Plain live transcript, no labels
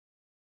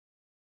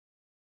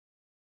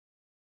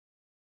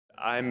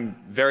I'm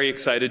very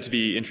excited to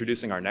be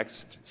introducing our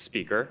next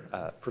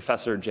speaker,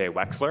 Professor Jay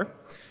Wexler,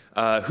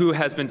 who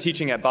has been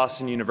teaching at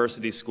Boston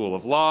University School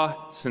of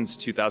Law since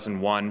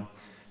 2001,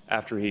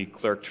 after he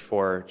clerked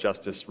for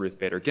Justice Ruth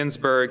Bader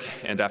Ginsburg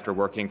and after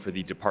working for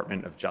the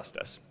Department of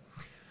Justice.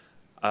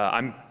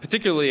 I'm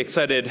particularly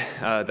excited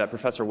that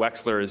Professor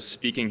Wexler is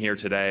speaking here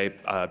today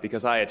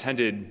because I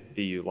attended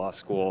BU Law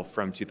School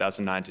from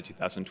 2009 to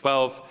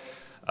 2012,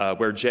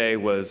 where Jay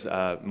was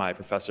my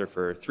professor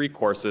for 3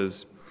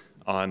 courses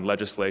on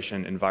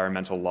legislation,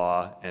 environmental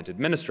law, and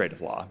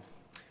administrative law.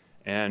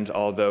 And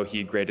although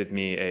he graded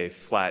me a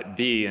flat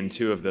B in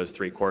 2 of those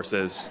 3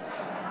 courses,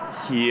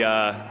 he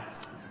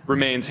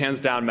remains hands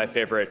down my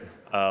favorite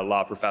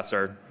law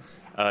professor.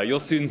 You'll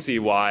soon see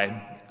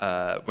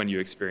why when you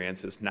experience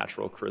his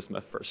natural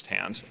charisma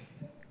firsthand.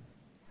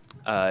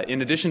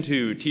 In addition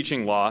to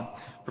teaching law,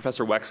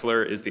 Professor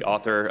Wexler is the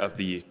author of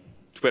the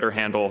Twitter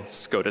handle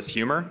SCOTUS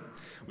Humor,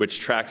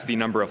 which tracks the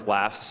number of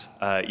laughs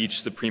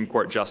each Supreme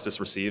Court justice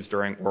receives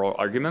during oral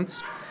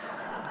arguments,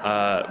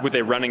 with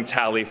a running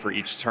tally for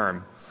each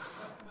term.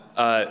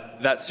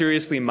 That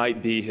seriously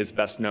might be his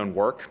best-known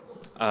work.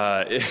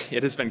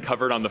 It has been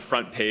covered on the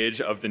front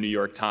page of the New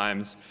York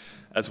Times,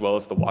 as well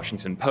as the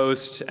Washington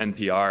Post,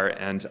 NPR,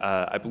 and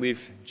I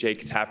believe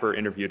Jake Tapper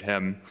interviewed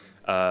him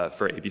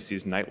for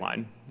ABC's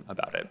Nightline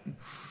about it.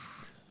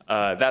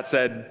 That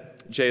said,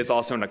 Jay is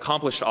also an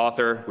accomplished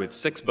author with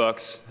 6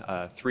 books,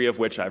 3 of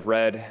which I've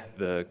read,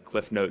 the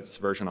Cliff Notes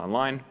version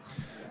online,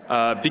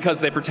 because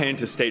they pertain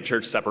to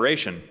state-church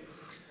separation.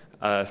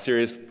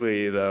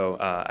 Seriously, though,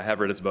 I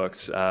have read his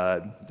books.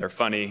 They're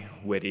funny,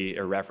 witty,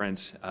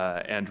 irreverent,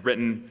 and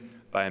written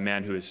by a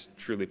man who is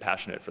truly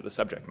passionate for the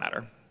subject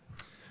matter.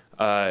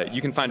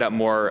 You can find out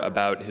more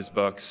about his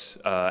books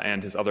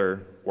and his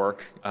other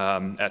work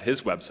at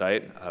his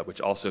website,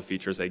 which also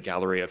features a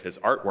gallery of his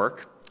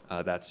artwork.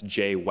 That's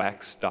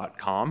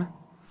jwex.com.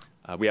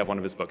 We have one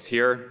of his books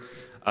here,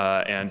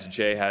 and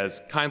Jay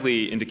has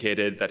kindly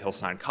indicated that he'll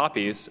sign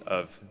copies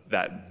of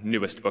that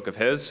newest book of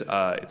his.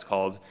 It's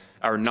called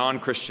Our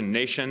Non-Christian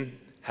Nation: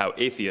 How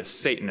Atheists,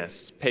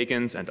 Satanists,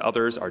 Pagans, and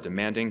Others Are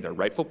Demanding Their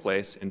Rightful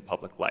Place in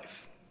Public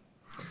Life.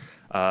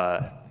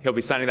 He'll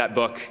be signing that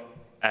book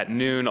at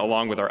noon,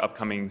 along with our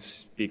upcoming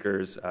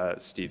speakers,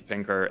 Steve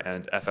Pinker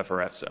and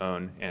FFRF's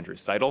own Andrew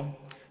Seidel.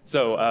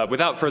 So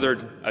without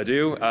further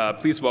ado,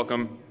 please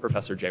welcome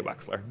Professor Jay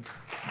Wexler.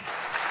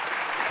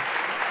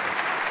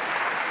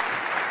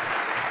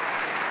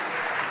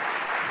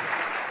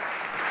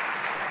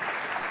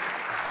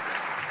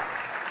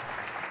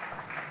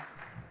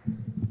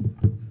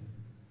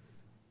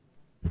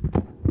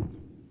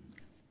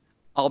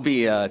 I'll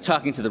be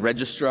talking to the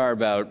registrar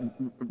about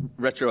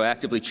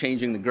retroactively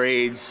changing the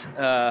grades.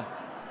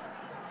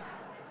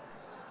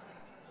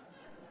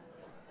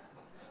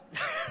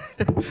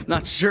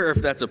 Not sure if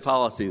that's a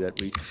policy that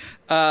we...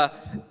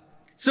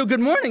 So good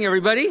morning,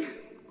 everybody.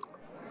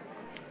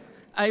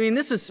 I mean,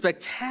 this is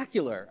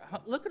spectacular.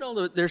 Look at all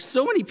the... There's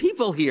so many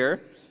people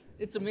here.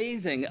 It's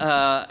amazing.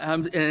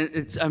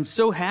 I'm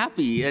so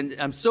happy and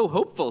I'm so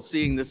hopeful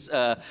seeing this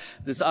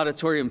this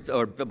auditorium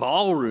or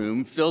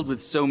ballroom filled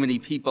with so many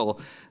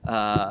people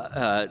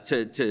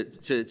to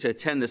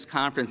attend this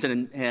conference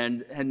and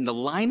the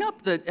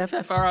lineup that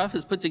FFRF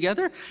has put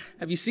together.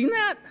 Have you seen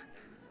that?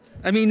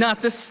 I mean,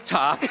 not this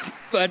talk,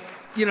 but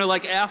you know,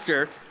 like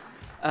after.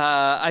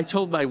 I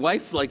told my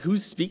wife, like,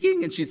 who's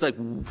speaking? And she's like,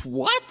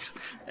 what?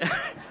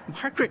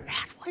 Margaret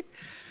Atwood?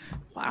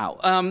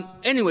 Wow.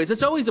 Anyways,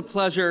 it's always a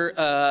pleasure.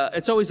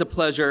 It's always a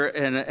pleasure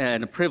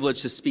and a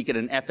privilege to speak at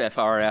an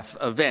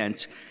FFRF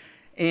event.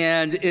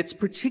 And it's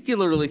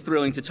particularly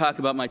thrilling to talk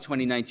about my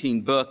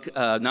 2019 book,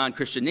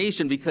 Non-Christian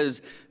Nation,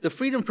 because the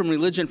Freedom from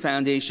Religion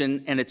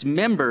Foundation and its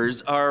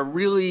members are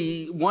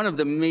really one of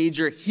the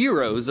major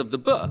heroes of the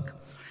book.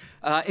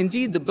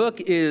 Indeed, the book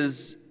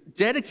is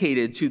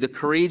dedicated to the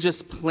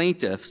courageous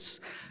plaintiffs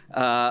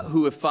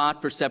who have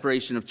fought for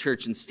separation of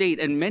church and state.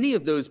 And many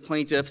of those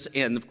plaintiffs,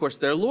 and of course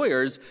their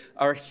lawyers,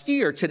 are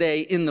here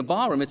today in the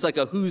ballroom. It's like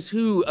a who's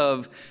who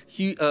of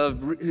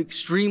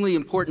extremely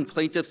important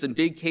plaintiffs in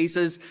big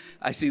cases.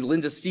 I see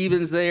Linda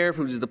Stevens there,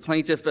 who's the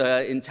plaintiff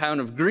in Town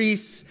of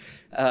Greece.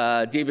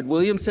 David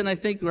Williamson, I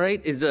think,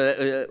 right, is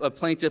a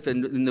plaintiff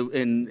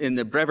in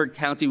the Brevard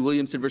County,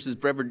 Williamson versus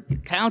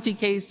Brevard County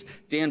case.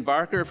 Dan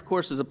Barker, of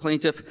course, is a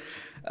plaintiff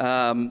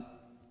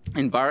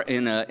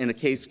in a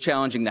case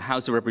challenging the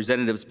House of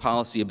Representatives'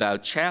 policy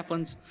about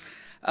chaplains.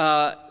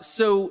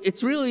 So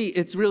it's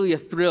really a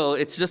thrill.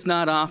 It's just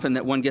not often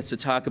that one gets to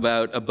talk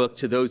about a book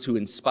to those who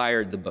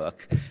inspired the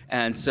book.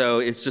 And so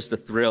it's just a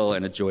thrill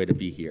and a joy to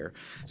be here.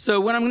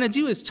 So what I'm going to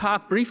do is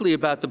talk briefly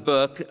about the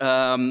book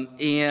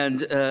and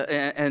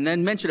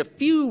then mention a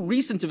few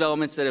recent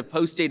developments that have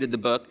post-dated the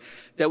book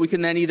that we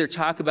can then either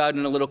talk about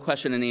in a little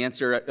question and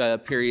answer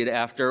period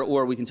after,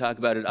 or we can talk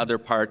about at other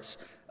parts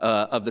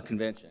of the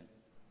convention.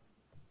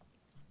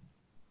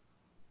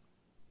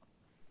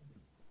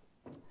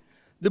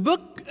 The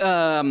book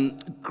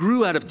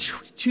grew out of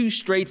two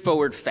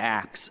straightforward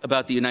facts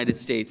about the United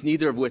States,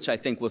 neither of which I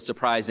think will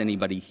surprise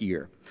anybody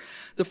here.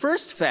 The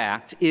first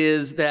fact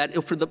is that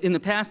in the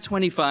past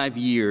 25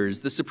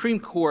 years, the Supreme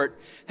Court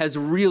has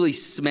really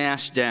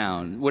smashed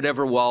down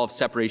whatever wall of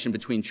separation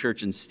between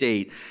church and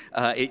state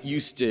it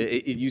used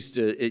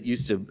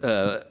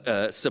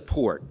to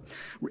support,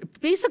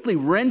 basically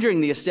rendering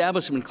the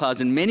Establishment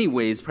Clause in many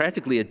ways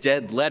practically a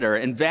dead letter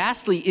and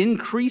vastly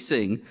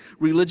increasing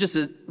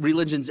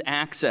religion's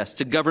access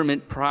to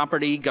government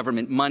property,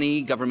 government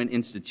money, government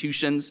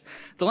institutions.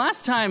 The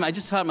last time, I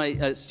just taught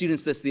my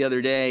students this the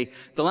other day,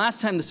 the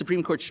last time the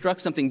Supreme Court struck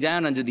something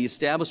down under the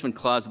Establishment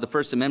Clause of the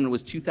First Amendment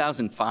was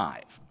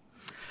 2005.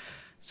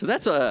 So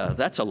that's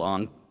a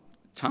long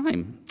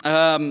time.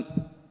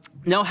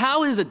 Now,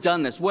 how has it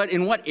done this?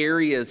 In what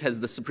areas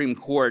has the Supreme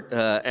Court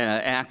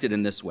acted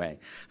in this way?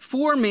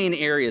 Four main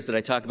areas that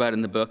I talk about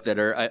in the book that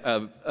are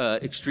of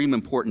extreme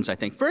importance, I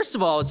think. First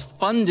of all is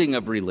funding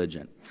of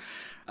religion.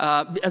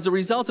 As a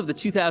result of the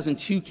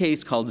 2002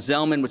 case called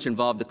Zellman, which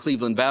involved the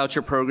Cleveland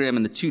Voucher Program,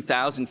 and the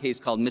 2000 case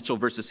called Mitchell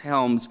versus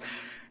Helms,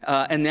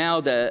 and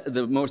now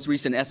the most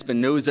recent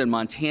Espinoza and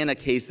Montana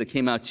case that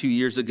came out 2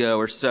 years ago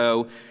or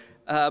so,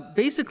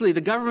 basically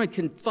the government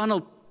can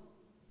funnel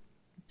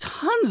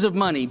tons of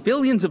money,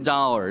 billions of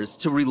dollars,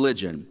 to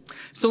religion,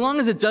 so long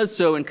as it does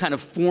so in kind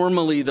of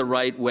formally the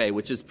right way,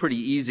 which is pretty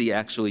easy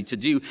actually to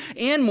do.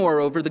 And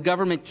moreover, the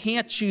government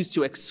can't choose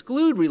to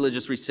exclude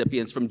religious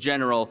recipients from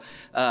general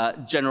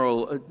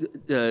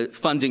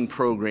funding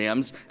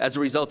programs as a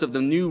result of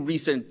the new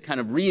recent kind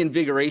of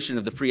reinvigoration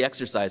of the Free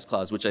Exercise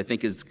Clause, which I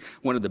think is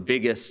one of the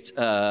biggest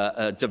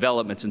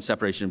developments in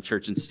separation of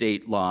church and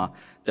state law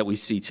that we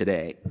see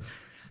today.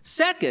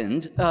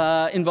 Second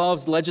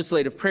involves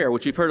legislative prayer,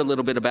 which we've heard a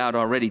little bit about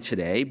already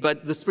today,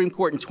 but the Supreme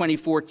Court in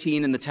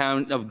 2014 in the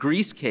Town of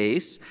Greece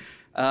case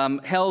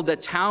held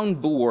that town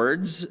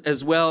boards,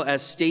 as well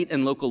as state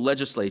and local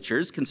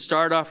legislatures, can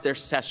start off their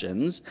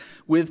sessions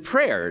with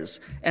prayers,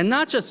 and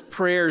not just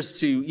prayers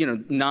to,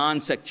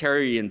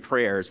 non-sectarian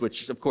prayers,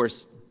 which of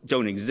course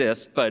don't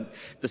exist, but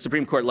the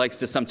Supreme Court likes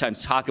to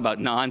sometimes talk about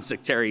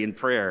non-sectarian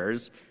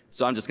prayers,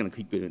 so I'm just going to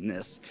keep doing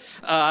this.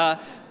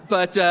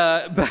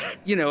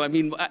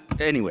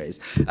 Anyways,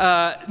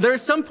 there are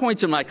some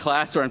points in my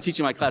class where I'm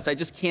teaching my class, I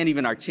just can't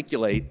even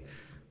articulate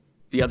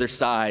the other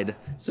side.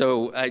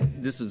 So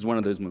this is one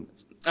of those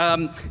moments.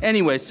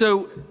 Anyway,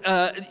 so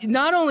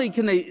not only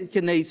can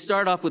they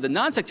start off with a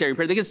non-sectarian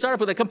prayer, they can start off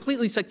with a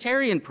completely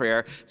sectarian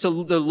prayer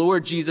to the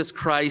Lord Jesus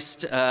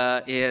Christ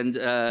and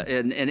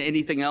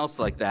anything else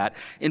like that,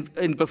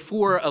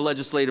 before a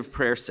legislative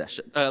prayer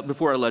session,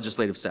 before a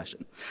legislative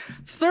session.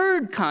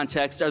 Third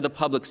context are the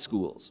public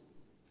schools.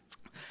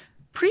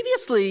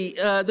 Previously,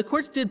 the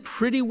courts did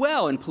pretty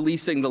well in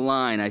policing the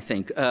line, I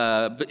think,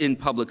 in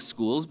public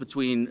schools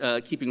between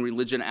keeping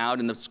religion out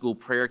in the school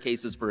prayer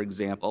cases, for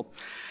example.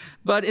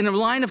 But in a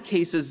line of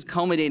cases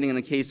culminating in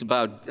a case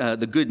about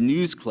the Good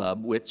News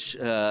Club, which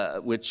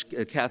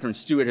Catherine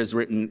Stewart has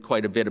written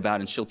quite a bit about,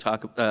 and she'll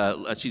talk.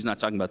 She's not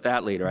talking about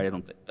that later, I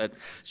don't think, but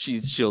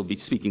she'll be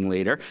speaking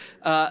later.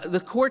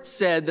 The court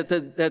said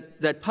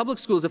that public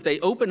schools, if they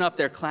open up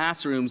their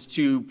classrooms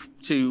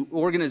to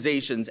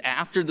organizations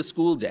after the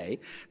school day,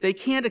 they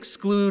can't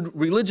exclude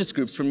religious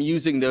groups from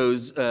using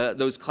those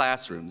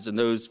classrooms and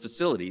those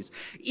facilities,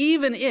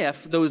 even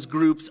if those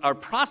groups are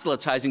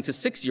proselytizing to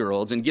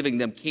 6-year-olds and giving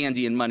them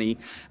candy and money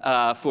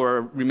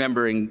for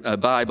remembering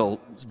Bible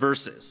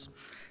verses.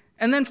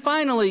 And then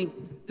finally,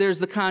 there's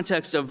the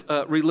context of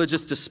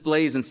religious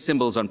displays and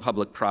symbols on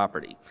public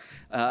property,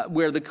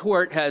 where the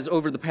court has,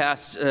 over the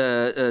past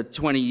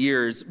 20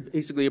 years,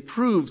 basically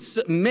approved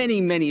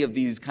many of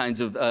these kinds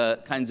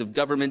of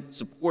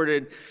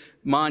government-supported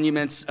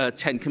monuments,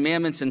 10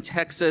 Commandments in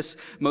Texas.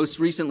 Most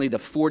recently, the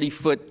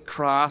 40-foot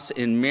cross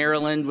in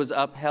Maryland was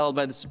upheld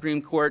by the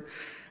Supreme Court.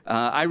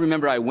 I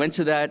remember I went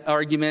to that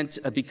argument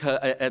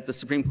at the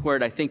Supreme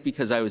Court, I think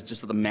because I was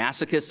just a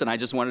masochist and I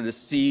just wanted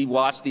to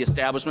watch the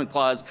Establishment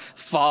Clause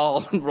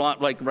fall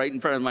like right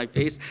in front of my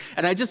face.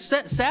 And I just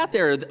sat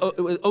there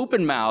with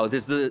open mouth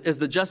as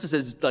the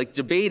justices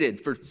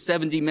debated for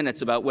 70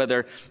 minutes about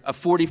whether a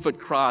 40-foot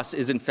cross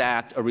is in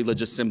fact a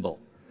religious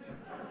symbol.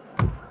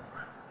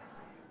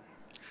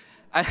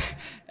 I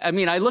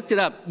looked it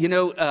up.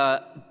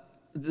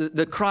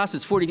 The cross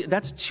is 40.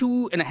 That's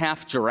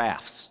 2.5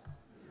 giraffes.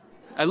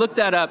 I looked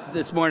that up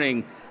this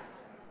morning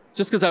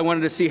just because I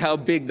wanted to see how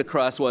big the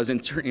cross was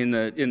with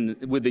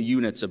the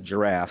units of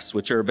giraffes,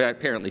 which are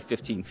apparently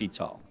 15 feet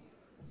tall.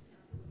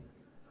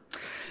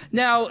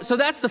 Now, so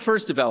that's the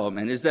first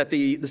development, is that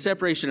the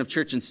separation of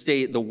church and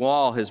state, the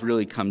wall has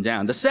really come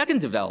down. The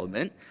second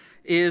development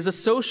is a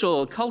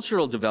social,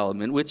 cultural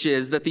development, which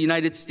is that the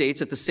United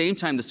States, at the same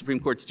time the Supreme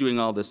Court's doing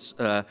all this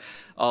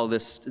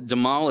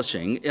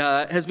demolishing,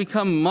 has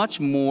become much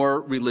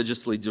more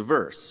religiously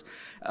diverse.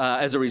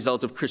 As a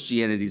result of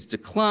Christianity's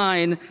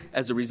decline,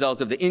 as a result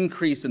of the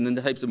increase in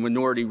the types of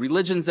minority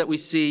religions that we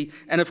see,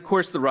 and of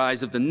course the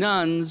rise of the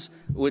nuns,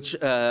 which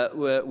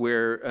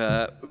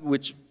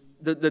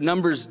the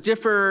numbers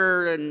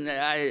differ, and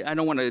I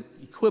don't want to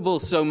quibble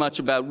so much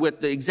about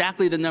what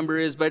exactly the number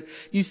is, but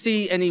you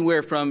see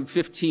anywhere from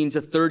 15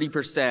 to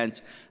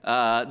 30%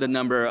 the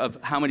number of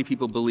how many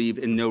people believe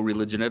in no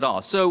religion at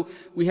all. So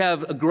we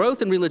have a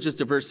growth in religious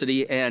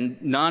diversity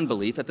and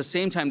non-belief at the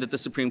same time that the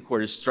Supreme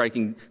Court is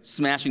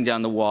smashing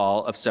down the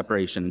wall of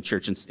separation in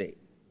church and state.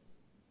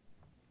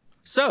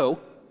 So,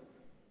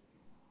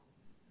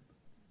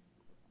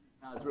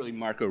 it's really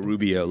Marco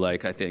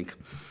Rubio-like, I think.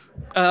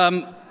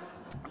 The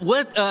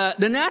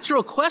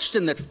natural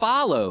question that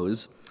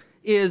follows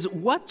is,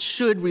 what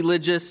should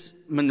religious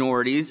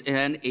minorities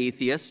and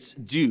atheists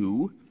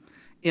do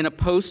in a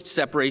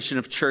post-separation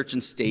of church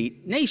and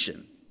state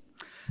nation?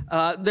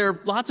 There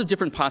are lots of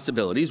different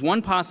possibilities.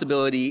 One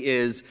possibility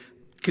is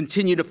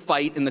continue to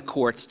fight in the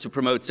courts to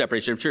promote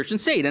separation of church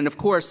and state. And of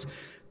course,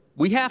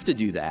 we have to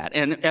do that,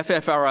 and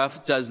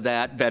FFRF does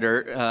that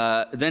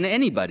better than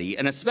anybody,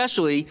 and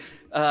especially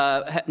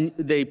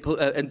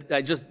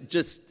I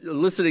just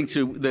listening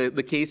to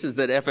the cases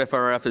that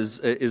FFRF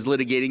is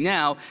litigating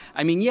now.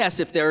 I mean,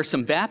 yes, if there are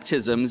some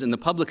baptisms in the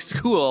public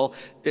school,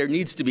 there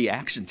needs to be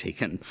action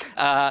taken.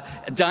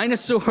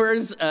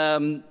 Dinosaurs. How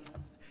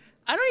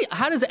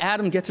does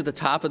Adam get to the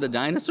top of the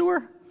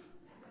dinosaur?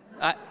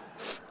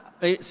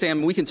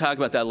 Sam, we can talk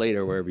about that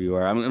later wherever you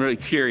are. I'm really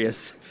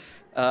curious.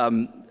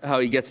 How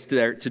he gets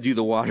there to do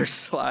the water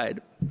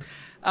slide.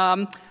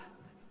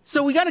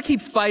 So we got to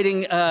keep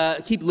fighting,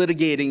 keep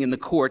litigating in the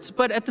courts,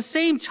 but at the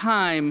same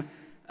time,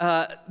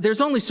 there's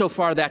only so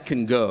far that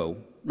can go,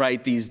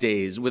 right, these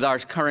days with our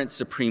current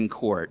Supreme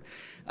Court,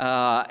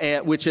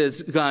 which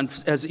has gone,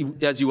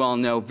 as you all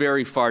know,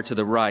 very far to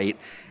the right.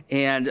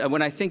 And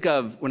when I think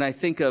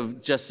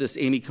of Justice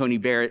Amy Coney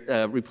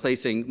Barrett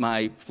replacing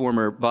my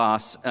former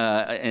boss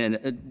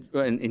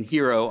and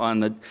hero on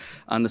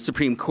the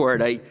Supreme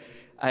Court,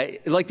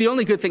 like, the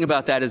only good thing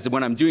about that is that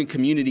when I'm doing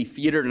community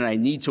theater and I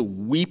need to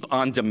weep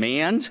on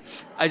demand,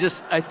 I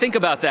think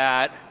about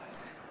that,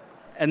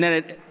 and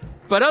then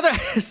but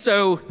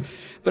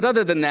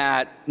other than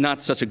that,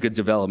 not such a good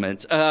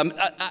development.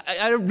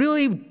 I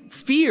really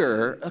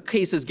fear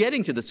cases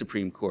getting to the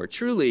Supreme Court.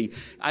 Truly,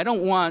 I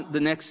don't want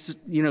the next,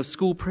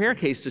 school prayer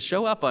case to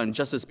show up on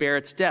Justice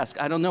Barrett's desk.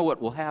 I don't know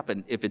what will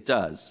happen if it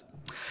does.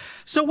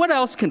 So what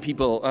else can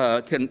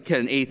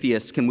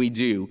atheists can we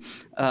do?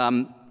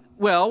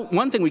 Well,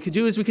 one thing we could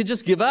do is we could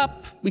just give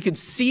up. We could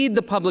cede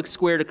the public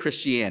square to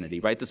Christianity,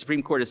 right? The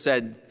Supreme Court has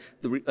said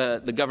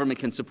the government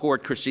can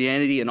support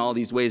Christianity in all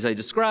these ways I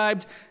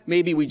described.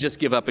 Maybe we just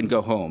give up and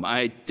go home.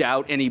 I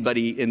doubt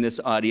anybody in this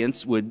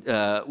audience would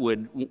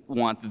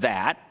want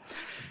that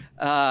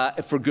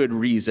for good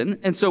reason.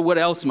 And so what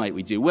else might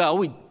we do?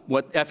 Well,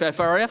 what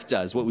FFRF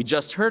does, what we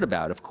just heard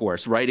about, of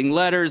course, writing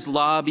letters,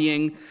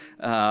 lobbying,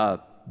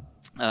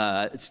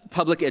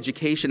 public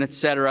education,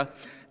 etc.,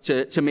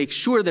 to make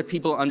sure that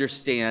people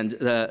understand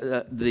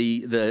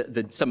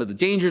some of the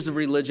dangers of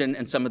religion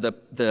and some of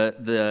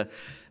the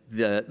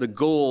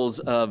goals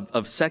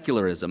of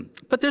secularism.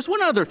 But there's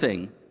one other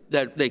thing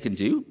that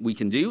we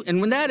can do,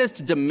 and that is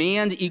to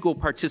demand equal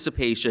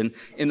participation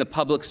in the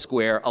public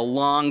square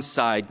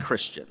alongside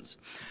Christians.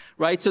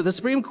 Right? So the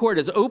Supreme Court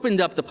has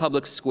opened up the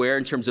public square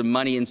in terms of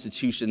money,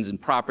 institutions,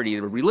 and property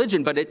and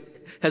religion, but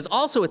it has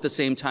also at the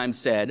same time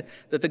said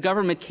that the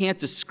government can't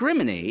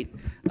discriminate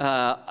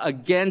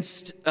on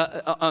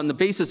the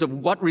basis of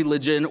what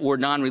religion or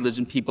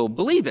non-religion people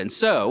believe in.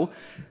 So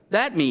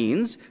that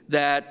means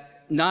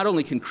that not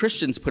only can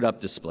Christians put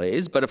up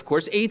displays, but of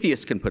course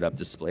atheists can put up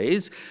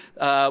displays.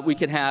 We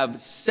can have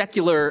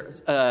secular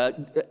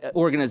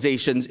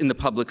organizations in the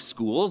public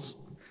schools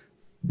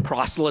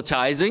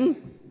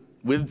proselytizing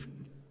with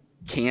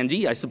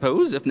candy, I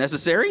suppose, if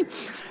necessary.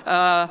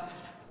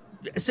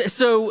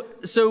 So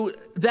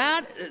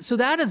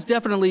that is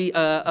definitely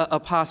a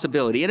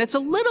possibility, and it's a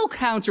little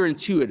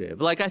counterintuitive.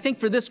 Like, I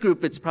think for this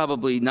group, it's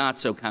probably not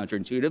so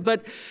counterintuitive,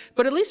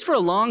 but at least for a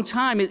long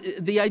time,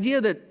 the idea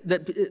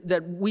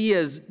that we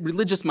as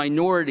religious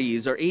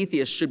minorities or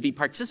atheists should be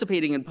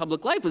participating in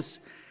public life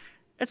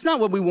that's not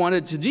what we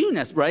wanted to do,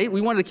 right? We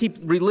wanted to keep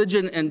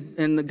religion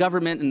and the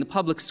government and the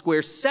public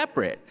square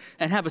separate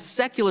and have a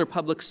secular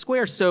public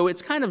square. So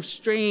it's kind of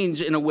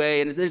strange in a way,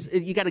 and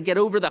you got to get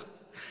over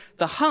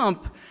the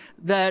hump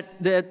that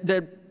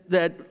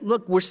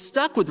look, we're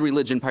stuck with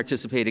religion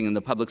participating in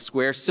the public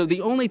square. So the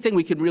only thing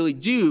we can really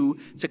do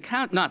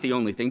not the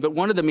only thing, but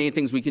one of the main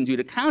things we can do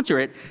to counter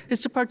it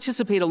is to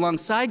participate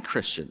alongside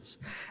Christians.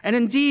 And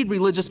indeed,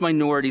 religious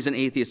minorities and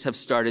atheists have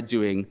started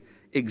doing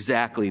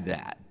exactly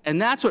that. And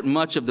that's what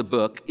much of the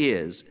book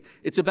is.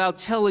 It's about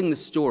telling the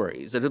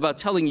stories. It's about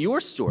telling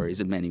your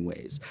stories in many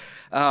ways.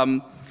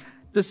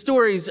 The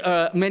stories,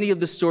 many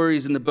of the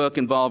stories in the book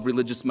involve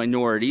religious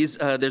minorities.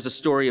 There's a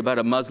story about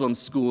a Muslim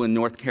school in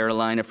North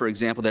Carolina, for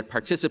example, that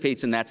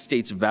participates in that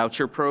state's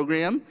voucher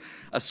program.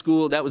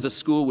 That was a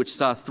school which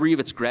saw 3 of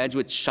its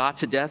graduates shot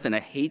to death in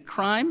a hate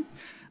crime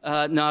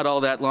not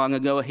all that long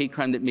ago, a hate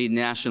crime that made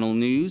national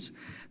news.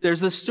 There's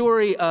the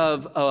story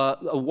of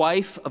a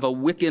wife of a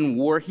Wiccan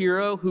war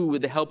hero who,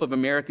 with the help of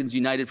Americans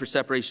United for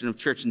Separation of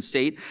Church and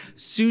State,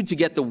 sued to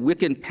get the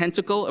Wiccan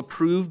pentacle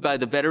approved by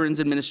the Veterans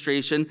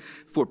Administration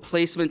for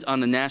placement on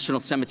the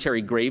National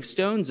Cemetery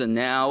gravestones. And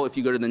now, if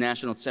you go to the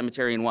National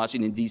Cemetery in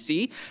Washington,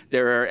 D.C.,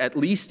 there are at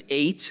least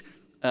 8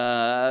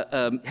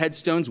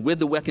 headstones with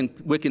the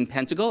Wiccan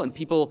pentacle, and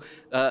people,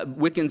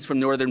 Wiccans from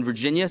Northern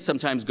Virginia,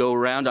 sometimes go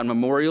around on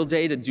Memorial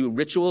Day to do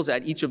rituals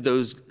at each of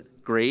those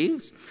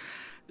graves.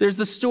 There's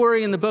the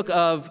story in the book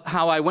of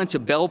how I went to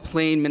Belle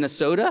Plaine,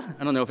 Minnesota.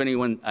 I don't know if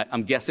anyone,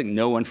 I'm guessing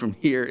no one from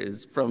here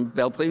is from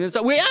Belle Plaine,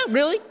 Minnesota. Well, yeah,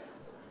 really?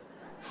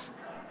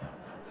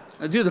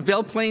 I do the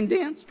Belle Plaine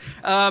dance.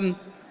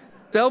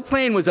 Belle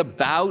Plaine was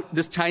about,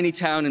 this tiny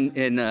town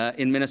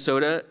in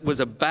Minnesota,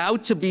 was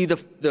about to be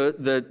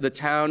the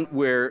town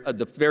where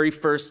the very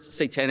first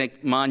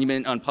satanic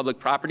monument on public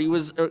property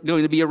was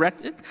going to be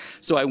erected.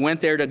 So I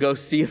went there to go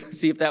see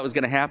if that was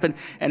going to happen.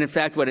 And in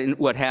fact,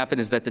 what happened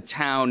is that the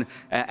town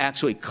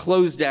actually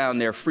closed down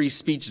their free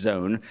speech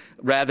zone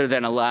rather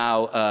than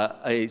allow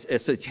a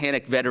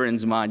satanic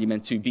veterans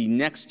monument to be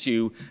next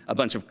to a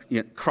bunch of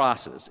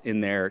crosses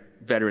in their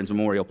Veterans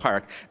Memorial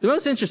Park. The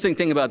most interesting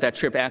thing about that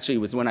trip actually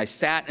was when I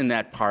sat in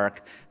that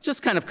park,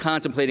 just kind of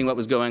contemplating what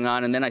was going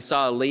on, and then I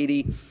saw a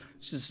lady,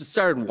 she just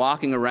started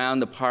walking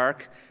around the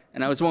park,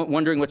 and I was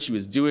wondering what she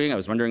was doing. I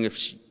was wondering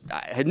if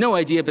I had no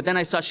idea, but then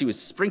I saw she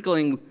was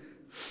sprinkling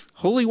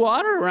holy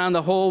water around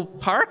the whole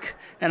park,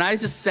 and I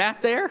just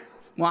sat there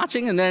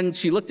watching, and then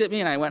she looked at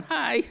me, and I went,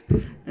 "Hi,"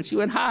 and she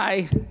went,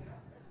 "Hi."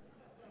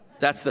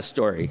 That's the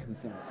story.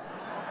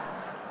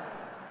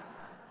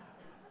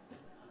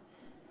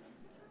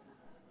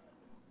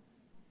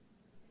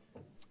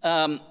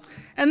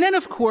 And then,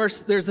 of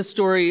course, there's the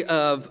story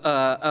of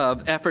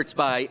efforts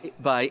by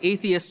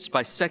atheists,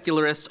 by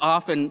secularists,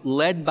 often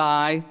led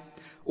by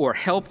or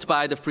helped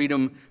by the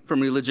Freedom from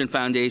Religion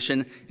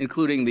Foundation,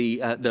 including the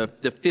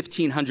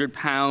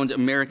 1,500-pound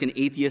American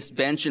Atheist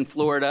Bench in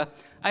Florida.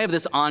 I have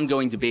this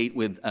ongoing debate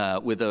with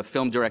a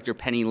film director,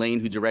 Penny Lane,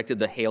 who directed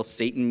the Hail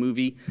Satan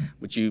movie,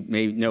 which you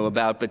may know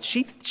about. But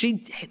she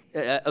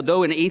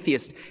though an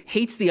atheist,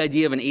 hates the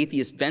idea of an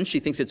atheist bench. She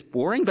thinks it's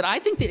boring. But I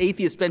think the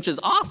atheist bench is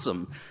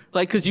awesome,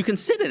 like, because you can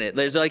sit in it.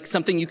 There's like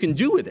something you can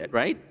do with it,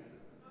 right?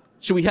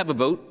 Should we have a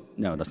vote?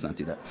 No, let's not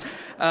do that.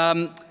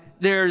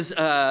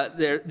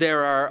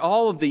 There are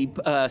all of the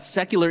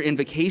secular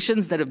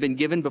invocations that have been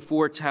given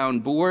before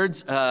town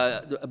boards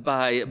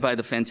by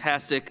the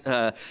fantastic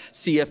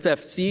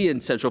CFFC in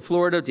Central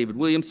Florida, David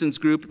Williamson's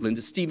group.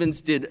 Linda Stevens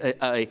did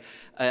a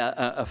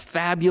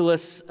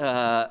fabulous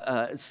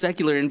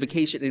secular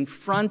invocation in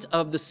front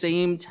of the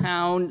same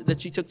town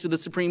that she took to the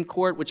Supreme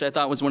Court, which I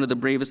thought was one of the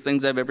bravest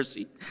things I've ever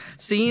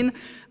seen.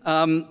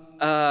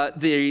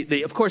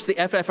 Of course, the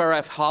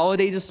FFRF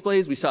holiday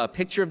displays, we saw a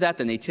picture of that,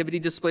 the nativity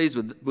displays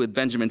with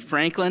Benjamin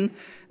Franklin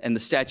and the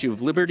Statue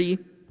of Liberty.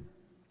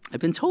 I've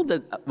been told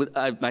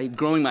that by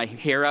growing my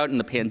hair out in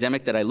the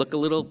pandemic that I look a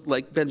little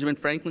like Benjamin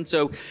Franklin.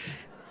 So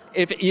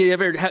if you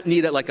ever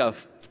need like a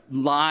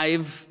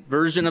live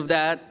version of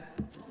that,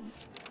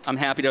 I'm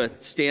happy to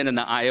stand in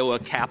the Iowa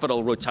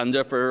Capitol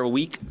Rotunda for a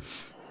week.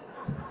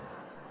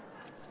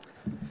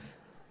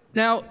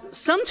 Now,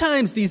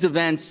 sometimes these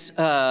events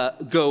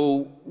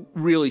go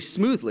really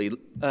smoothly.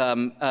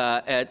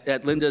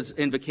 At Linda's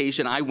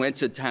invocation, I went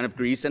to the town of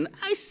Greece, and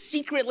I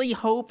secretly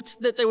hoped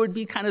that there would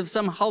be kind of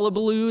some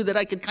hullabaloo that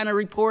I could kind of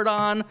report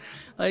on,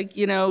 like,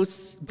 you know,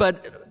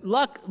 but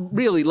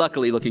really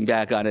luckily, looking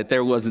back on it,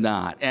 there was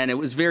not, and it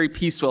was very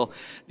peaceful.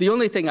 The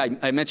only thing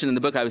I mentioned in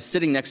the book, I was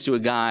sitting next to a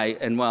guy,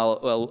 and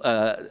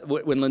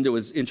when Linda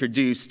was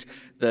introduced,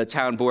 the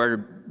town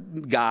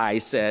board guy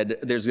said,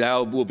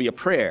 now will be a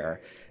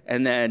prayer.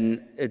 And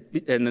then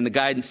the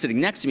guy sitting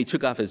next to me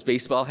took off his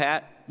baseball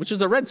hat, which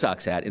was a Red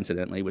Sox hat,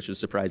 incidentally, which was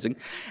surprising.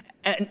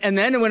 And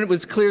then when it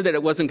was clear that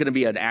it wasn't going to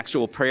be an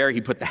actual prayer, he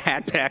put the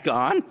hat back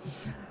on.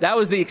 That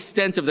was the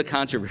extent of the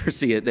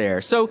controversy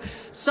there. So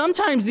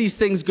sometimes these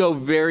things go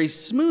very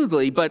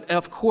smoothly, but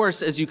of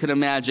course, as you can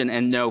imagine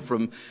and know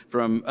from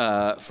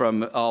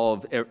all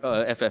of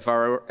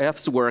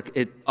FFRF's work,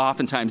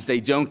 oftentimes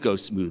they don't go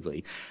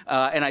smoothly.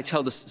 And I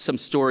tell some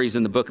stories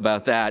in the book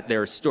about that.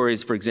 There are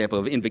stories, for example,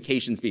 of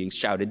invocations being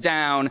shouted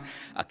down,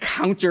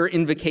 counter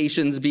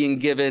invocations being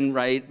given,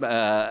 right?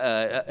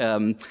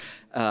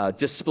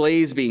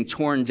 Displays being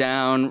torn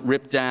down,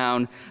 ripped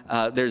down.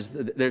 There's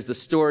the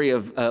story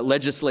of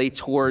legislators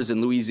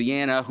in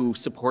Louisiana who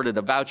supported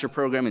a voucher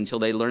program until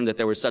they learned that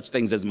there were such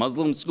things as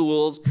Muslim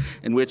schools,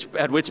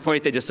 at which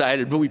point they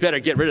decided, well, we better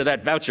get rid of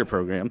that voucher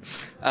program.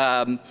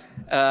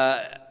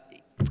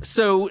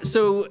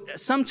 So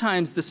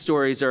sometimes the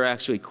stories are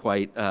actually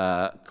quite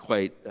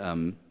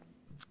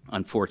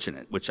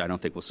unfortunate, which I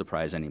don't think will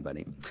surprise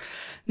anybody.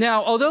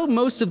 Now, although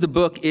most of the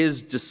book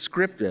is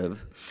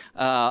descriptive,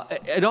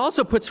 it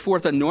also puts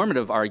forth a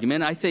normative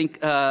argument. I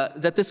think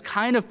that this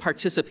kind of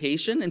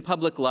participation in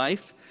public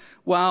life,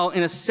 while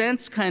in a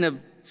sense kind of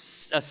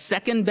a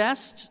second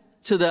best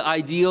to the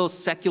ideal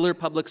secular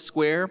public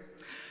square,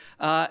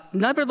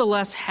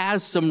 nevertheless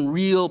has some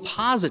real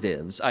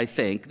positives, I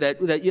think,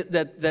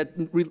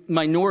 that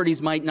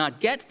minorities might not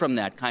get from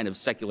that kind of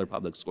secular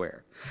public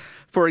square.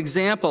 For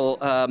example,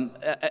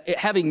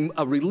 having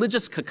a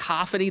religious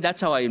cacophony,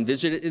 that's how I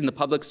envision it in the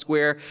public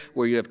square,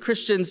 where you have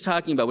Christians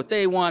talking about what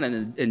they want,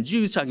 and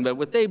Jews talking about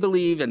what they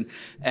believe,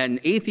 and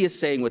atheists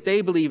saying what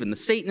they believe, and the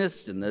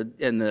Satanists and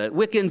the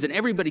Wiccans, and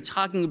everybody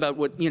talking about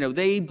what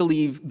they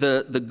believe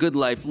the good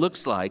life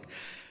looks like.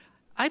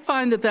 I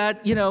find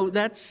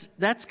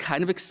that's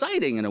kind of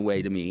exciting in a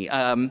way to me.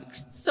 I'm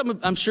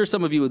sure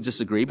some of you will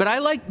disagree, but I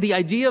like the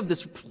idea of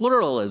this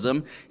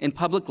pluralism in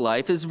public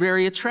life is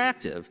very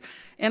attractive.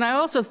 And I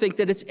also think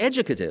that it's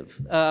educative,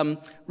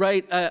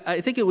 right? I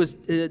think it was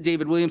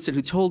David Williamson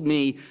who told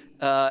me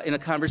in a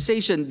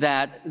conversation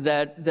that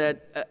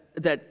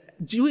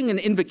doing an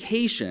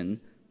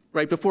invocation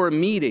right before a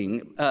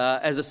meeting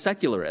as a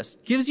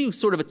secularist gives you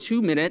sort of a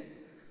 2-minute,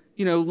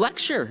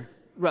 lecture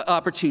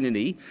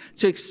opportunity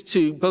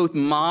to both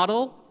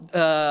model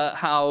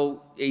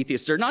how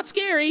atheists are not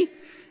scary,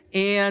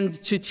 and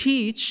to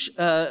teach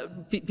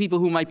people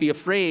who might be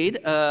afraid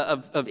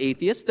of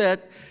atheists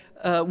that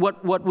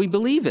what we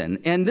believe in.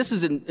 And this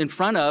is in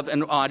front of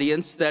an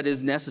audience that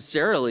is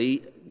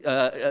necessarily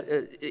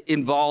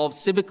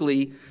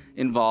civically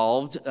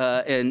involved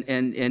and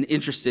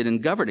interested in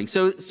governing.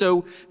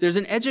 So there's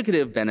an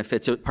educative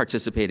benefit to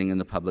participating in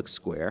the public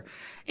square.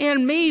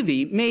 And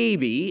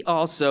maybe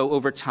also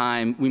over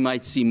time we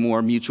might see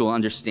more mutual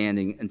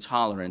understanding and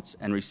tolerance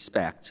and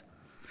respect.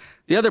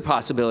 The other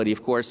possibility,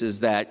 of course,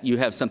 is that you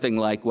have something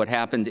like what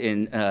happened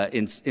in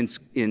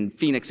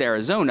Phoenix,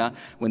 Arizona,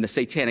 when the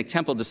Satanic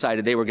Temple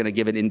decided they were going to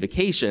give an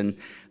invocation,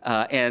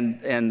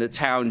 and the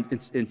town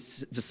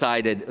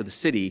decided, or the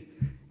city,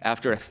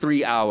 after a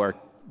 3-hour,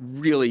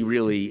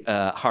 really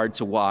hard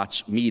to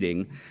watch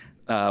meeting,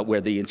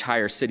 where the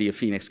entire city of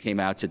Phoenix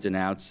came out to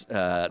denounce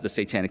the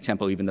Satanic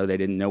Temple, even though they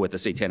didn't know what the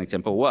Satanic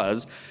Temple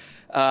was.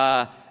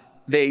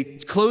 They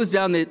closed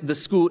down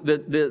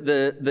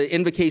the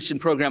invocation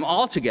program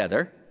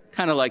altogether,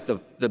 kind of like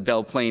the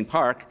Belle Plaine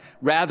Park,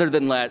 rather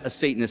than let a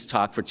Satanist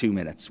talk for 2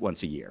 minutes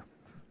once a year.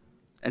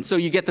 And so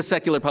you get the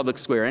secular public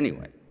square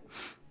anyway.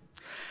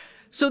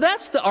 So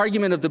that's the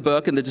argument of the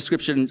book and the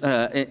description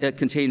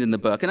contained in the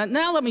book. And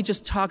now let me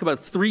just talk about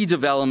 3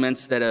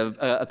 developments that have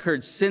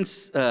occurred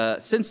since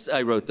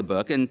I wrote the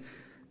book, and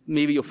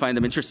maybe you'll find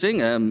them interesting.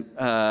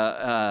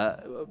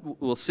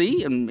 We'll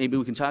see, and maybe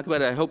we can talk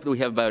about it. I hope that we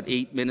have about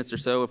 8 minutes or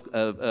so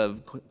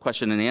of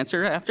question and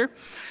answer after.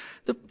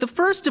 The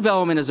first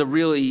development is a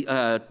really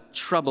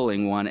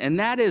troubling one, and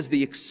that is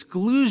the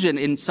exclusion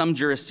in some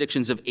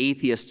jurisdictions of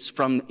atheists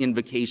from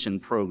invocation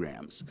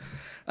programs.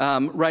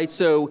 Right,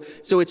 so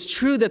it's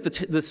true that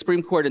the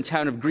Supreme Court in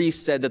town of Greece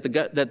said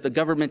that the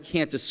government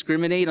can't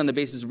discriminate on the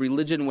basis of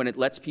religion when it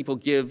lets people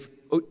give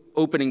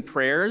opening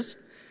prayers.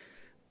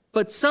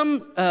 But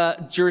some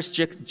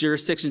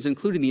jurisdictions,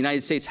 including the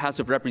United States House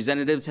of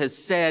Representatives, has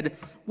said,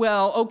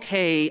 well,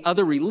 okay,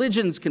 other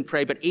religions can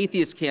pray, but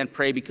atheists can't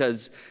pray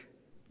because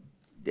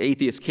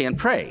atheists can't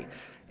pray.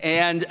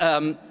 And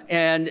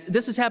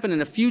this has happened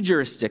in a few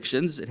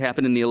jurisdictions. It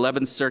happened in the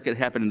 11th Circuit, it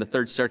happened in the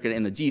 3rd Circuit,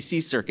 and the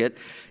D.C. Circuit.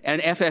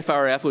 And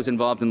FFRF was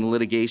involved in the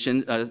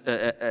litigation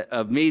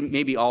of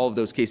maybe all of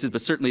those cases, but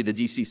certainly the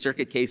D.C.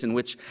 Circuit case in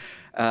which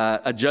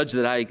a judge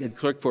that I had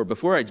clerked for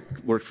before I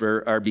worked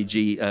for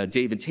RBG,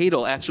 David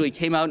Tatel, actually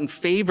came out in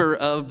favor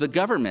of the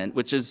government,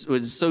 which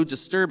was so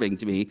disturbing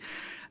to me.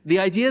 The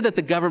idea that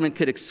the government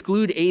could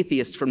exclude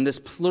atheists from this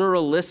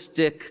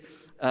pluralistic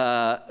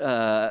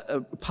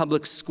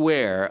public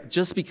square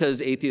just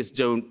because atheists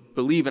don't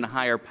believe in a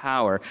higher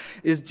power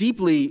is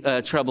deeply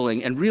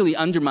troubling and really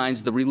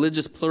undermines the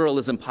religious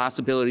pluralism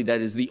possibility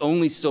that is the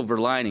only silver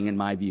lining, in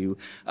my view,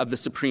 of the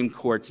Supreme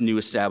Court's new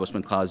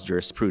Establishment Clause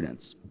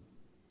jurisprudence.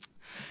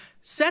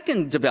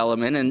 Second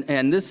development,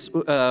 and this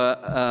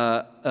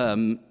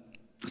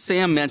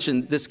Sam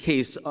mentioned this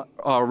case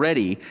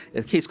already,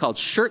 a case called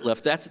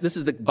Shurtleff. This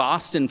is the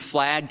Boston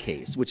flag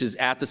case, which is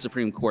at the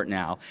Supreme Court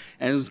now.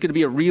 And it's going to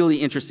be a really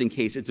interesting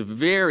case. It's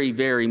very,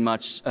 very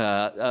much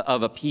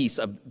of a piece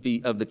of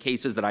the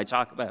cases that I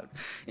talk about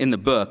in the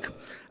book.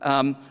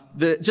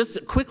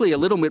 Just quickly, a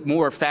little bit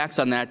more facts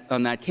on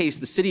that case.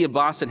 The city of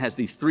Boston has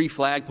these 3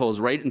 flagpoles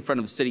right in front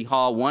of City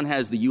Hall. One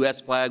has the U.S.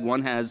 flag,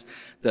 one has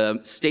the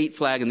state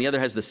flag, and the other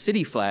has the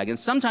city flag. And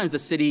sometimes the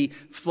city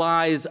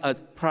flies a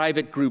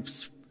private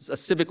group's, a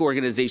civic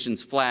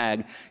organization's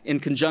flag in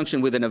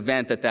conjunction with an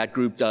event that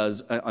group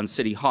does on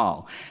City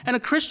Hall. And a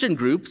Christian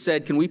group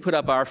said, can we put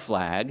up our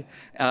flag?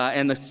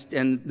 And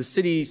the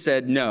city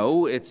said,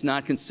 no, it's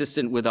not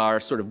consistent with our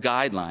sort of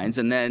guidelines.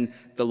 And then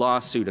the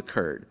lawsuit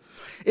occurred.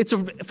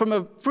 From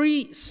a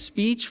free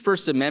speech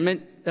First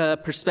Amendment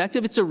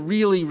perspective, it's a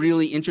really,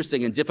 really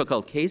interesting and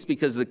difficult case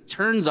because it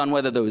turns on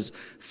whether those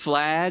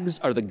flags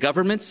are the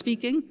government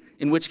speaking,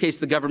 in which case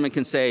the government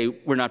can say,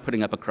 we're not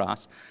putting up a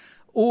cross,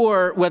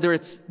 or whether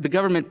it's the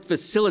government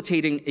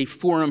facilitating a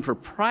forum for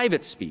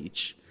private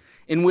speech,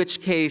 in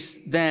which case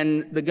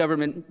then the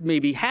government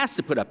maybe has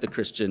to put up the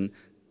Christian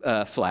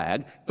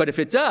flag, but if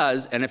it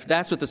does, and if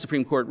that's what the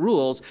Supreme Court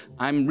rules,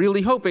 I'm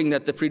really hoping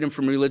that the Freedom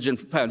from Religion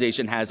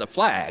Foundation has a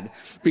flag,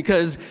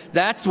 because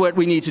that's what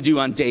we need to do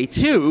on day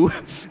 2,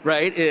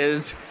 right,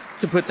 is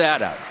to put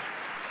that up.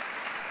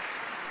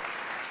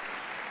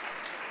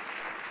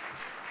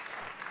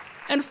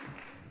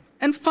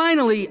 And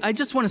finally, I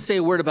just want to say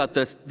a word about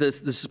the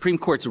Supreme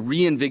Court's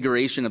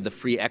reinvigoration of the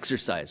Free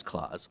Exercise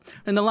Clause.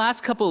 In the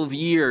last couple of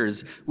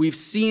years, we've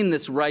seen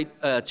this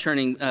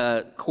right-turning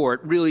court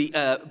really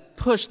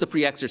push the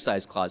Free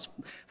Exercise Clause,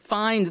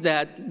 find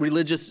that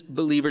religious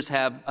believers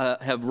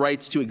have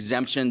rights to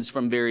exemptions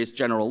from various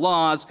general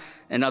laws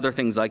and other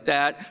things like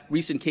that.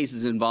 Recent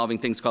cases involving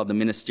things called the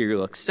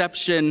ministerial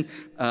exception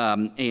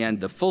and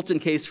the Fulton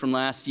case from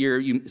last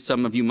year,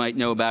 some of you might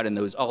know about, and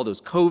all those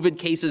COVID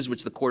cases,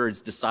 which the court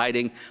is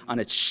deciding on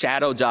its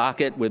shadow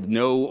docket with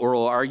no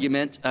oral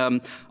argument.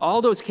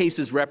 All those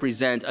cases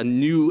represent a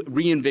new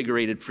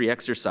reinvigorated Free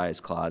Exercise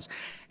Clause.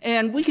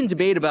 And we can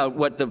debate about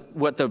what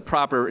the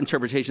proper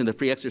interpretation of the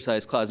Free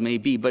Exercise Clause may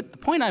be, but the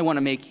point I want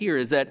to make here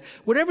is that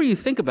whatever you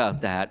think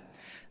about that,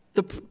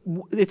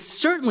 it's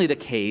certainly the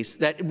case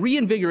that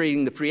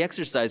reinvigorating the Free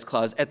Exercise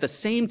Clause at the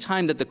same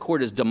time that the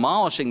court is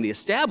demolishing the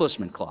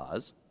Establishment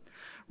Clause,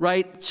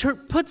 right,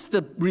 puts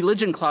the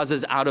religion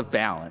clauses out of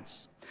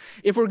balance.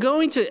 If we're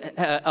going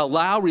to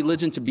allow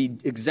religion to be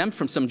exempt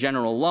from some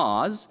general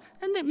laws,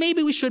 and that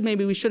maybe we should,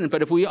 maybe we shouldn't,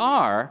 but if we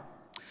are,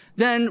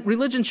 then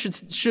religion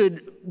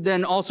should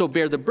then also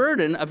bear the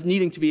burden of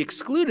needing to be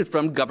excluded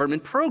from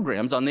government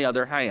programs, on the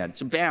other hand,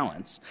 to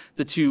balance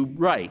the two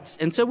rights.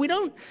 And so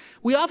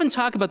we often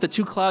talk about the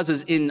two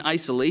clauses in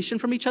isolation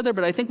from each other,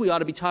 but I think we ought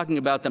to be talking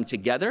about them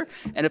together.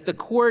 And if the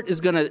court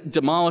is going to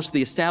demolish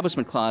the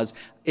Establishment Clause,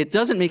 it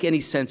doesn't make any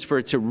sense for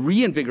it to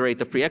reinvigorate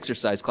the Free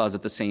Exercise Clause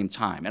at the same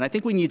time. And I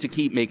think we need to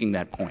keep making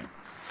that point.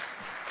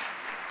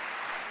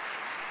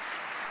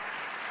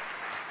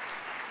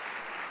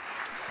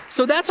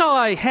 So that's all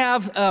I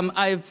have.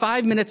 I have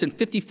 5 minutes and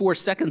 54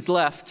 seconds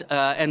left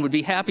and would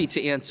be happy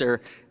to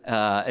answer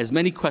as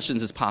many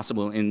questions as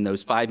possible in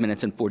those 5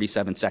 minutes and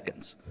 47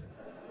 seconds,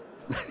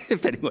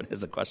 if anyone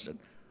has a question.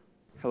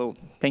 Hello.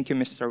 Thank you,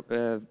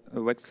 Mr.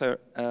 Wexler.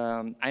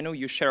 I know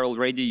you share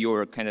already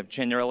your kind of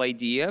general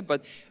idea,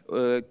 but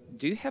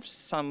do you have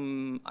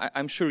some,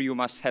 I'm sure you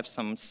must have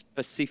some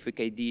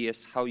specific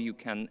ideas how you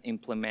can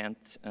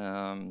implement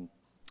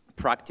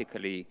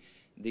practically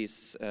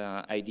this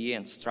idea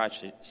and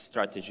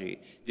strategy.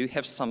 Do you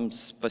have some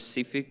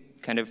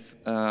specific kind of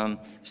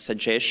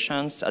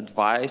suggestions,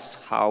 advice,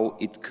 how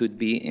it could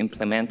be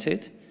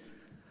implemented?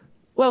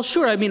 Well,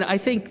 sure. I mean, I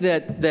think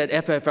that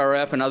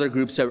FFRF and other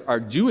groups are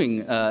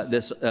doing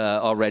this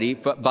already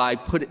by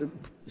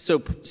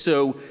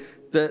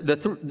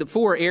the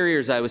 4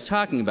 areas I was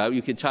talking about,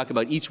 you could talk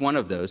about each one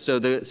of those. So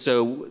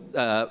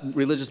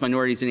religious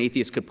minorities and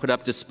atheists could put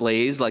up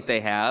displays like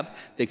they have.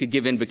 They could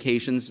give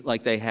invocations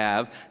like they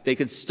have. They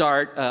could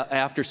start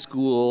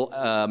after-school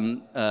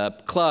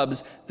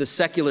clubs. The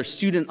Secular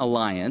Student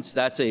Alliance,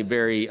 that's a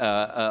very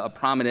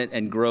prominent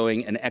and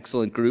growing and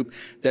excellent group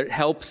that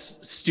helps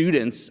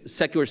students,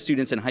 secular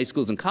students in high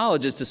schools and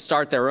colleges, to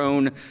start their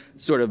own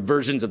sort of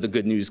versions of the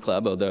Good News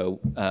Club, although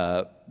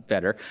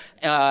better.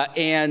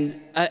 And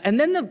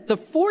then the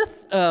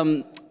fourth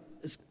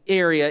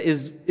area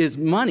is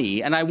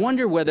money, and I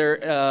wonder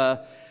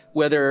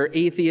whether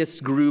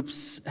atheist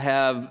groups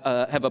have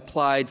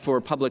applied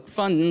for public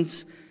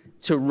funds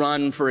to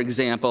run, for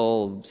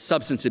example,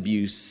 substance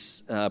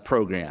abuse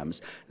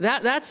programs.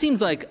 That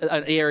seems like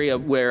an area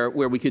where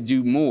we could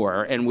do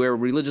more, and where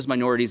religious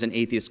minorities and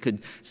atheists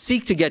could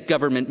seek to get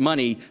government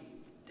money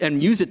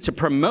and use it to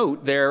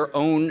promote their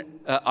own,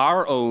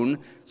 our own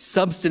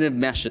substantive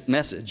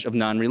message of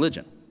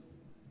non-religion.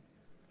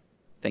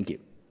 Thank you.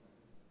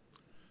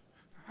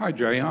 Hi,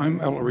 Jay. I'm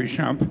Ellery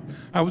Shemp.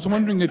 I was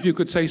wondering if you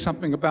could say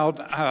something about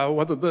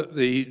whether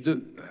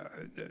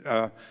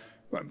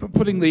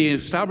putting the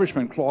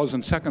Establishment Clause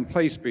in second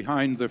place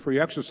behind the Free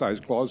Exercise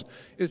Clause,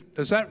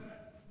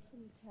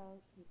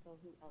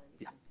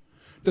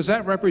 does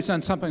that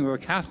represent something of a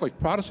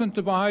Catholic-Protestant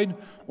divide,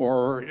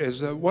 or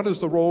what is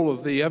the role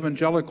of the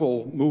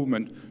evangelical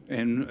movement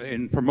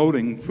in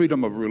promoting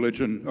freedom of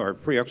religion or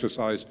free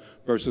exercise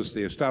versus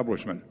the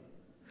establishment?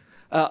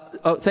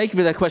 Thank you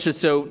for that question.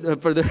 So,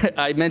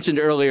 I mentioned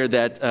earlier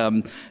that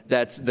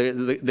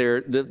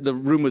the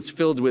room was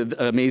filled with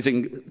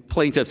amazing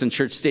plaintiffs in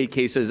church-state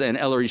cases, and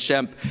Ellery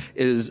Shemp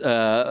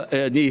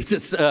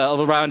needs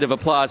a round of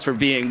applause for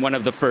being one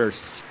of the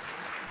first.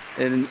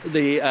 In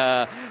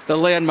the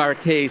landmark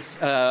case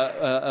that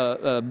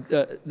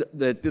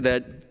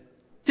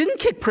didn't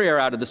kick prayer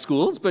out of the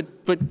schools, but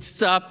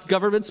stopped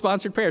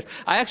government-sponsored prayers.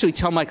 I actually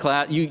tell my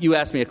class, you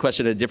asked me a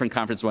question at a different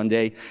conference one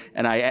day,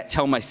 and I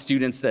tell my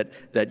students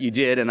that you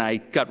did, and I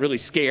got really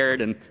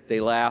scared, and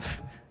they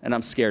laugh, and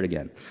I'm scared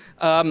again.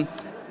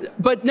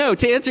 But no,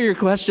 to answer your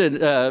question,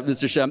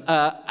 Mr. Shum,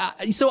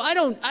 so I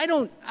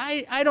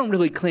don't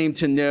really claim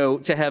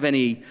to have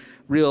any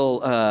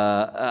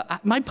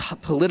my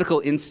political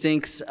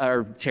instincts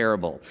are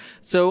terrible.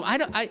 So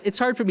it's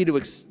hard for me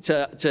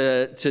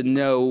to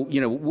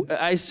know,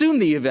 I assume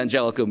the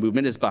evangelical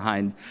movement is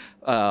behind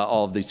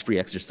all of these free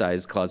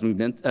exercise clause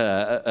movement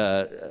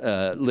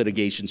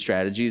litigation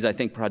strategies. I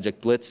think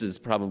Project Blitz is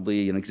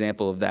probably an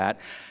example of that.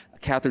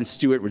 Catherine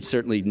Stewart would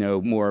certainly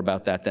know more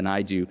about that than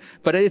I do,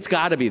 but it's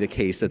got to be the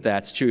case that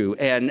that's true.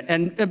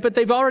 But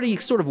they've already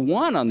sort of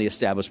won on the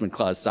Establishment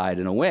Clause side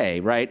in a way,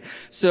 right?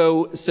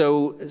 So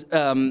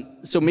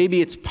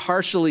maybe it's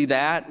partially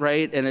that,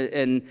 right?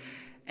 And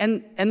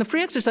the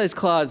Free Exercise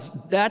Clause,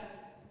 that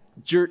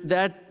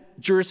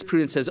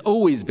jurisprudence has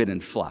always been in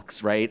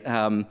flux, right?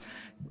 From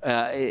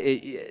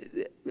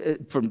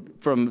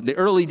the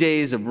early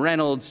days of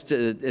Reynolds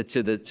to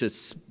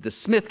the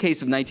Smith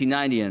case of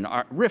 1990 and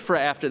RFRA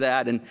after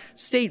that, and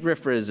state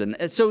RFRAs,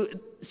 and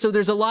so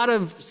there's a lot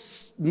of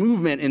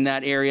movement in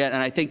that area, and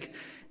I think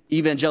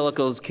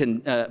evangelicals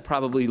can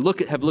probably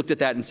have looked at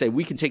that and say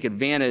we can take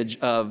advantage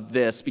of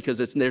this because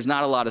there's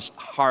not a lot of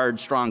hard,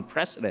 strong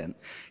precedent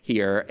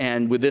here,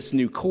 and with this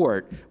new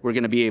court, we're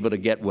going to be able to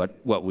get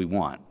what we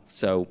want.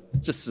 So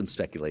just some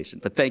speculation,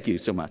 but thank you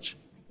so much.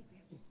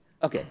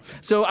 Okay,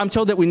 so I'm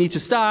told that we need to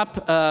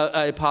stop.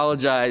 I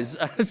apologize.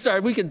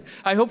 Sorry,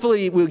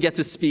 hopefully we'll get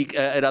to speak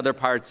at other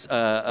parts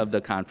of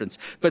the conference.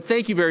 But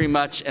thank you very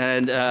much,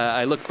 and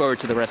I look forward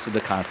to the rest of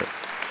the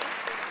conference.